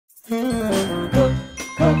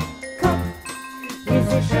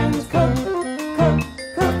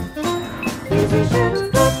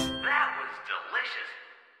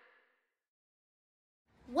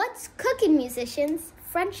musicians,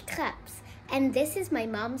 French crêpes, and this is my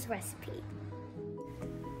mom's recipe.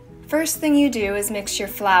 First thing you do is mix your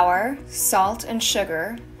flour, salt, and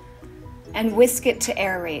sugar, and whisk it to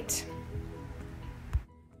aerate.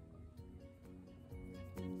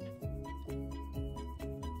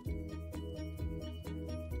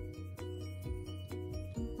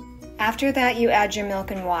 After that, you add your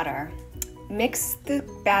milk and water. Mix the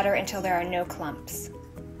batter until there are no clumps.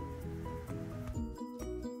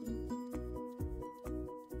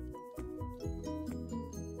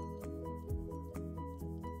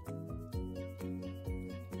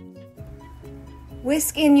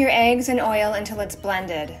 Whisk in your eggs and oil until it's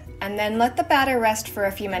blended, and then let the batter rest for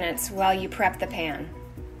a few minutes while you prep the pan.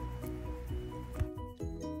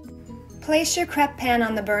 Place your crepe pan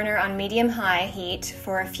on the burner on medium-high heat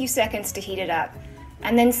for a few seconds to heat it up,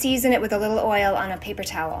 and then season it with a little oil on a paper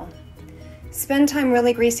towel. Spend time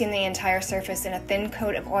really greasing the entire surface in a thin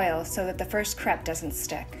coat of oil so that the first crepe doesn't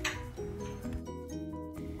stick.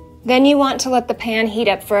 Then you want to let the pan heat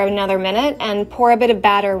up for another minute and pour a bit of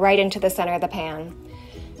batter right into the center of the pan.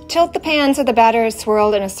 Tilt the pan so the batter is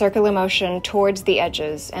swirled in a circular motion towards the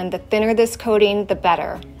edges, and the thinner this coating, the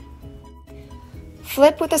better.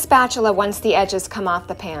 Flip with a spatula once the edges come off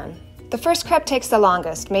the pan. The first crepe takes the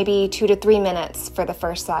longest, maybe 2 to 3 minutes for the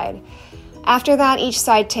first side. After that, each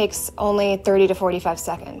side takes only 30 to 45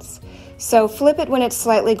 seconds. So flip it when it's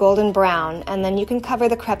slightly golden brown, and then you can cover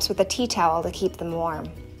the crepes with a tea towel to keep them warm.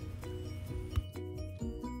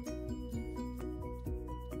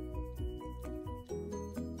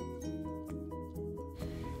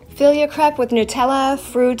 Fill your crepe with Nutella,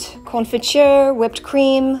 fruit, confiture, whipped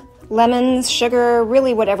cream, lemons, sugar,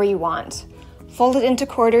 really whatever you want. Fold it into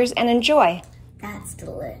quarters and enjoy. That's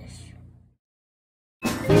delish.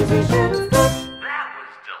 That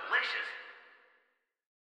was delicious.